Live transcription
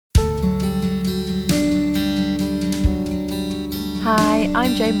Hi,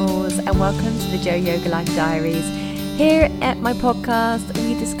 I'm Jo Moores and welcome to the Jo Yoga Life Diaries. Here at my podcast,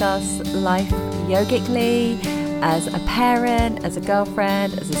 we discuss life yogically, as a parent, as a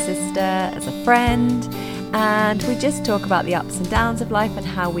girlfriend, as a sister, as a friend, and we just talk about the ups and downs of life and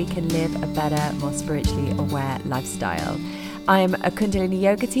how we can live a better, more spiritually aware lifestyle. I'm a Kundalini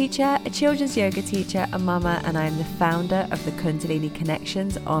yoga teacher, a children's yoga teacher, a mama, and I'm the founder of the Kundalini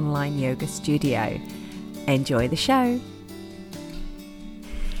Connections online yoga studio. Enjoy the show.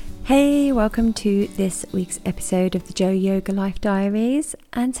 Hey, welcome to this week's episode of the Jo Yoga Life Diaries,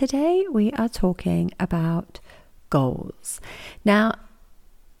 and today we are talking about goals. Now,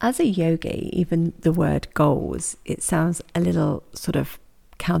 as a yogi, even the word goals, it sounds a little sort of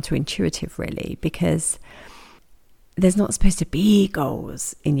counterintuitive really, because there's not supposed to be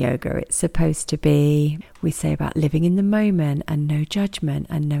goals in yoga. It's supposed to be, we say about living in the moment and no judgment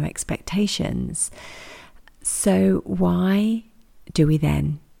and no expectations. So why do we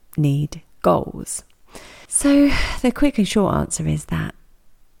then need goals? So the quick and short answer is that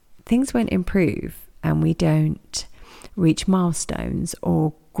things won't improve and we don't reach milestones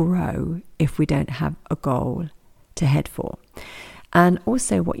or grow if we don't have a goal to head for. And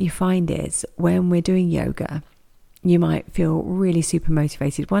also what you find is when we're doing yoga, you might feel really super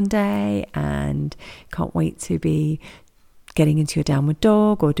motivated one day and can't wait to be getting into your downward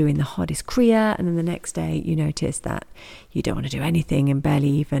dog or doing the hardest kriya, and then the next day you notice that you don't want to do anything and barely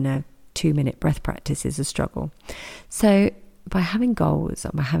even a 2-minute breath practice is a struggle. So by having goals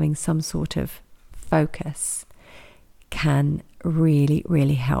and by having some sort of focus can really,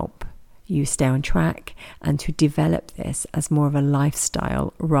 really help you stay on track and to develop this as more of a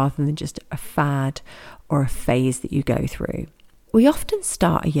lifestyle rather than just a fad or a phase that you go through. We often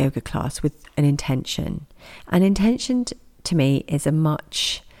start a yoga class with an intention. An intention to me is a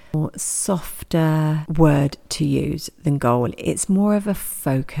much more softer word to use than goal. It's more of a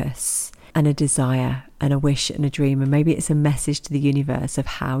focus and a desire and a wish and a dream, and maybe it's a message to the universe of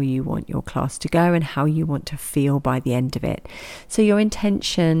how you want your class to go and how you want to feel by the end of it. So your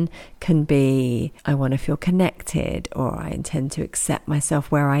intention can be, I want to feel connected, or I intend to accept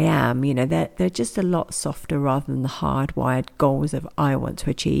myself where I am. You know, they're just a lot softer rather than the hardwired goals of I want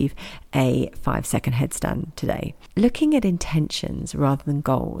to achieve a 5-second headstand today. Looking at intentions rather than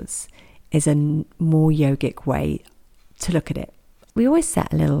goals is a more yogic way to look at it. We always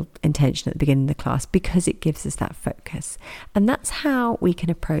set a little intention at the beginning of the class because it gives us that focus. And that's how we can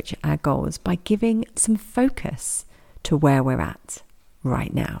approach our goals, by giving some focus to where we're at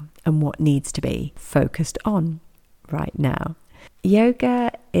right now and what needs to be focused on right now.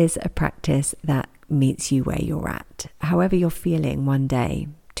 Yoga is a practice that meets you where you're at. However you're feeling one day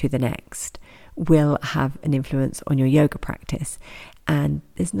to the next will have an influence on your yoga practice. And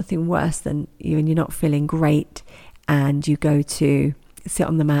there's nothing worse than when you're not feeling great and you go to sit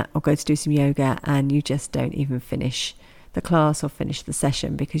on the mat or go to do some yoga and you just don't even finish the class or finish the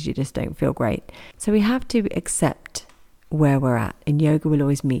session because you just don't feel great. So we have to accept where we're at, and yoga will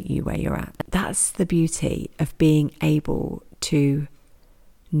always meet you where you're at. That's the beauty of being able to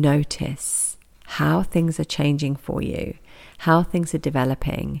notice how things are changing for you, how things are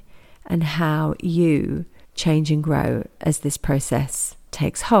developing, and how you change and grow as this process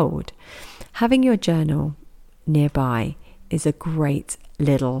takes hold. Having your journal nearby is a great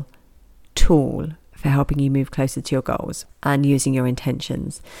little tool for helping you move closer to your goals and using your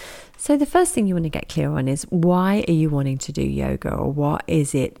intentions. So the first thing you want to get clear on is, why are you wanting to do yoga, or what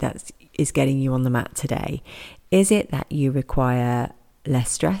is it that is getting you on the mat today? Is it that you require less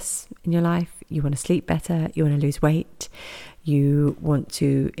stress in your life? You want to sleep better? You want to lose weight? You want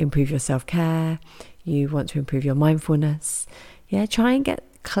to improve your self-care? You want to improve your mindfulness? Yeah, try and get,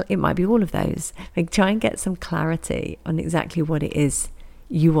 it might be all of those. Like, try and get some clarity on exactly what it is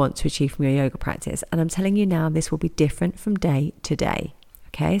you want to achieve from your yoga practice. And I'm telling you now, this will be different from day to day.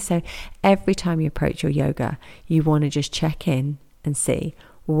 Okay, so every time you approach your yoga, you want to just check in and see,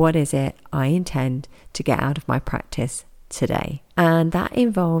 what is it I intend to get out of my practice today? And that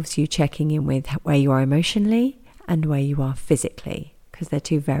involves you checking in with where you are emotionally and where you are physically, because they're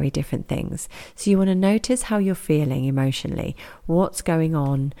two very different things. So you want to notice how you're feeling emotionally, what's going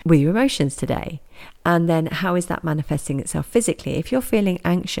on with your emotions today, and then how is that manifesting itself physically. If you're feeling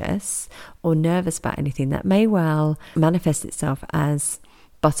anxious or nervous about anything, that may well manifest itself as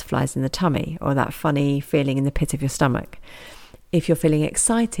butterflies in the tummy or that funny feeling in the pit of your stomach. If you're feeling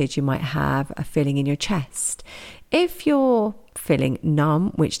excited, you might have a feeling in your chest. If you're feeling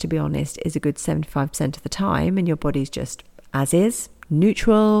numb, which to be honest is a good 75% of the time, and your body's just as is,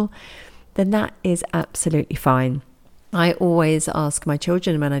 neutral, then that is absolutely fine. I always ask my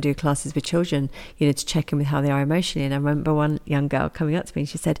children when I do classes with children, to check in with how they are emotionally. And I remember one young girl coming up to me and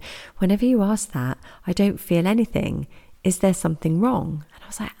she said, whenever you ask that, I don't feel anything. Is there something wrong? And I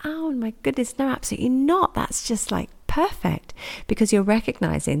was like, oh my goodness, no, absolutely not. That's just like perfect, because you're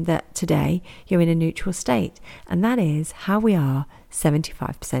recognizing that today you're in a neutral state, and that is how we are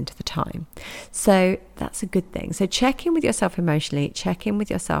 75% of the time. So that's a good thing. So check in with yourself emotionally, check in with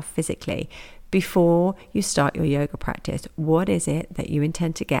yourself physically before you start your yoga practice. What is it that you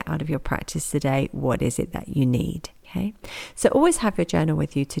intend to get out of your practice today? What is it that you need? Okay, so always have your journal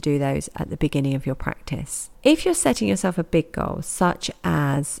with you to do those at the beginning of your practice. If you're setting yourself a big goal, such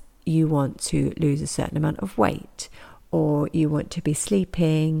as you want to lose a certain amount of weight, or you want to be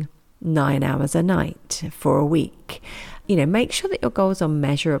sleeping 9 hours a night for a week, make sure that your goals are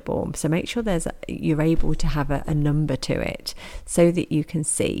measurable. So make sure you're able to have a number to it, so that you can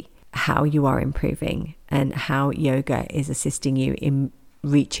see how you are improving and how yoga is assisting you in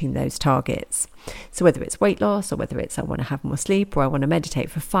reaching those targets. So whether it's weight loss, or whether it's I want to have more sleep, or I want to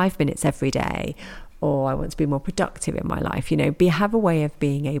meditate for 5 minutes every day, or I want to be more productive in my life, have a way of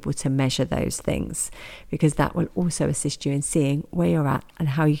being able to measure those things, because that will also assist you in seeing where you're at and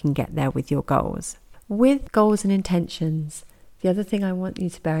how you can get there with your goals. With goals and intentions, the other thing I want you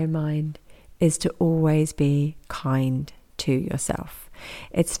to bear in mind is to always be kind to yourself.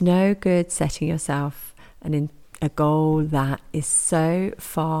 It's no good setting yourself a goal that is so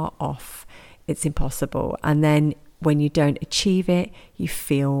far off, it's impossible. And then when you don't achieve it, you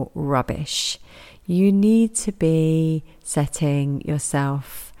feel rubbish. You need to be setting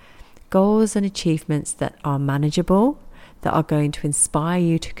yourself goals and achievements that are manageable, that are going to inspire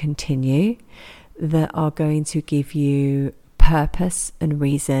you to continue, that are going to give you purpose and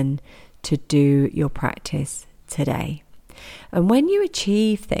reason to do your practice today. And when you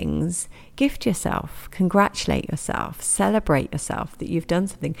achieve things, gift yourself, congratulate yourself, celebrate yourself that you've done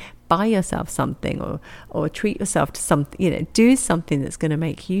something, buy yourself something, or treat yourself to something, do something that's going to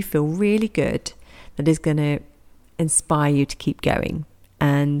make you feel really good, that is going to inspire you to keep going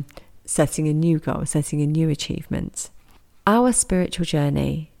and setting a new goal, setting a new achievement. Our spiritual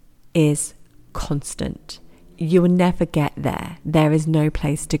journey is constant. You will never get there. There is no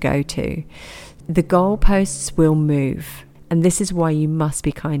place to go to. The goalposts will move. And this is why you must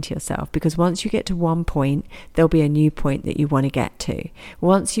be kind to yourself, because once you get to one point, there'll be a new point that you want to get to.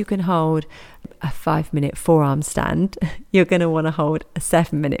 Once you can hold a 5-minute forearm stand, you're going to want to hold a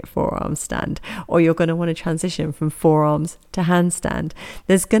 7-minute forearm stand, or you're going to want to transition from forearms to handstand.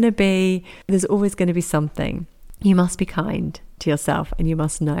 There's always going to be something. You must be kind to yourself, and you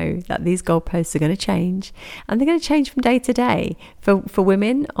must know that these goalposts are going to change, and they're going to change from day to day. For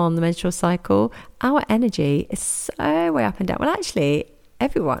women on the menstrual cycle, our energy is so way up and down. Well, actually,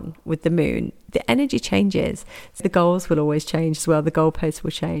 everyone with the moon, the energy changes. So the goals will always change as well. The goalposts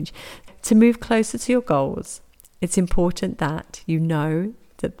will change. To move closer to your goals, it's important that you know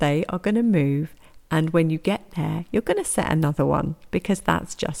that they are going to move. And when you get there, you're going to set another one, because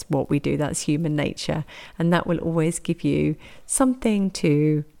that's just what we do. That's human nature. And that will always give you something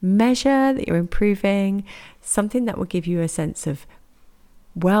to measure that you're improving, something that will give you a sense of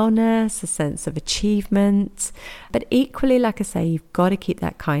wellness, a sense of achievement. But equally, like I say, you've got to keep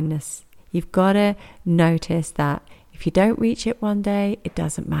that kindness. You've got to notice that if you don't reach it one day, it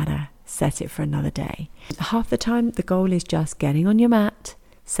doesn't matter. Set it for another day. Half the time, the goal is just getting on your mat,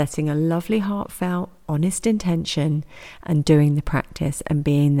 setting a lovely, heartfelt, honest intention, and doing the practice and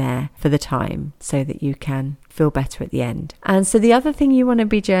being there for the time so that you can feel better at the end. And so the other thing you want to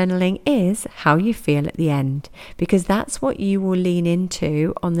be journaling is how you feel at the end, because that's what you will lean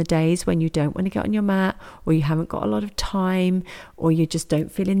into on the days when you don't want to get on your mat, or you haven't got a lot of time, or you just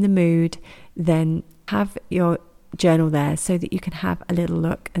don't feel in the mood. Then have your journal there so that you can have a little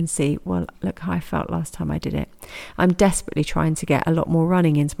look and see, well, look how I felt last time I did it. I'm desperately trying to get a lot more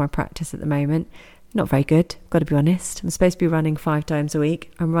running into my practice at the moment. Not very good, got to be honest. I'm supposed to be running 5 times a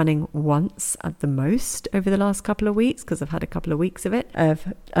week. I'm running once at the most over the last couple of weeks, because I've had a couple of weeks of it,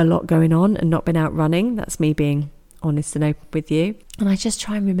 of a lot going on and not been out running. That's me being honest and open with you. And I just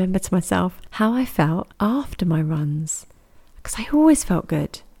try and remember to myself how I felt after my runs, because I always felt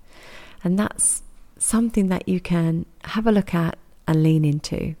good. And that's something that you can have a look at and lean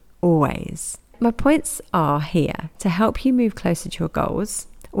into always. My points are here to help you move closer to your goals,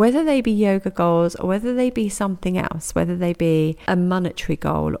 whether they be yoga goals or whether they be something else, whether they be a monetary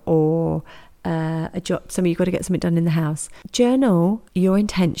goal or a job, you've got to get something done in the house. Journal your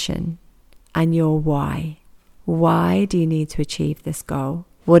intention and your why. Why do you need to achieve this goal?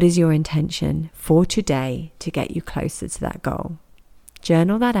 What is your intention for today to get you closer to that goal?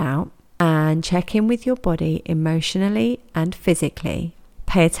 Journal that out. and check in with your body emotionally and physically.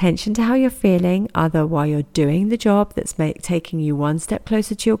 Pay attention to how you're feeling, either while you're doing the job that's taking you one step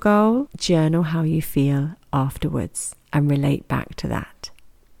closer to your goal. Journal how you feel afterwards and relate back to that.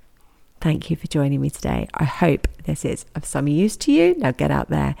 Thank you for joining me today. I hope this is of some use to you. Now get out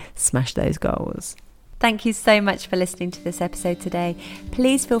there, smash those goals. Thank you so much for listening to this episode today.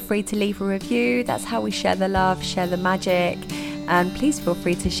 Please feel free to leave a review. That's how we share the love, share the magic. And please feel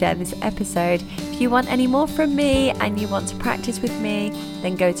free to share this episode. If you want any more from me and you want to practice with me,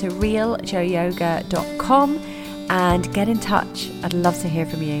 then go to realjoyoga.com and get in touch. I'd love to hear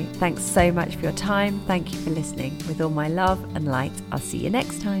from you. Thanks so much for your time. Thank you for listening. With all my love and light, I'll see you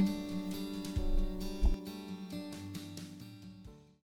next time.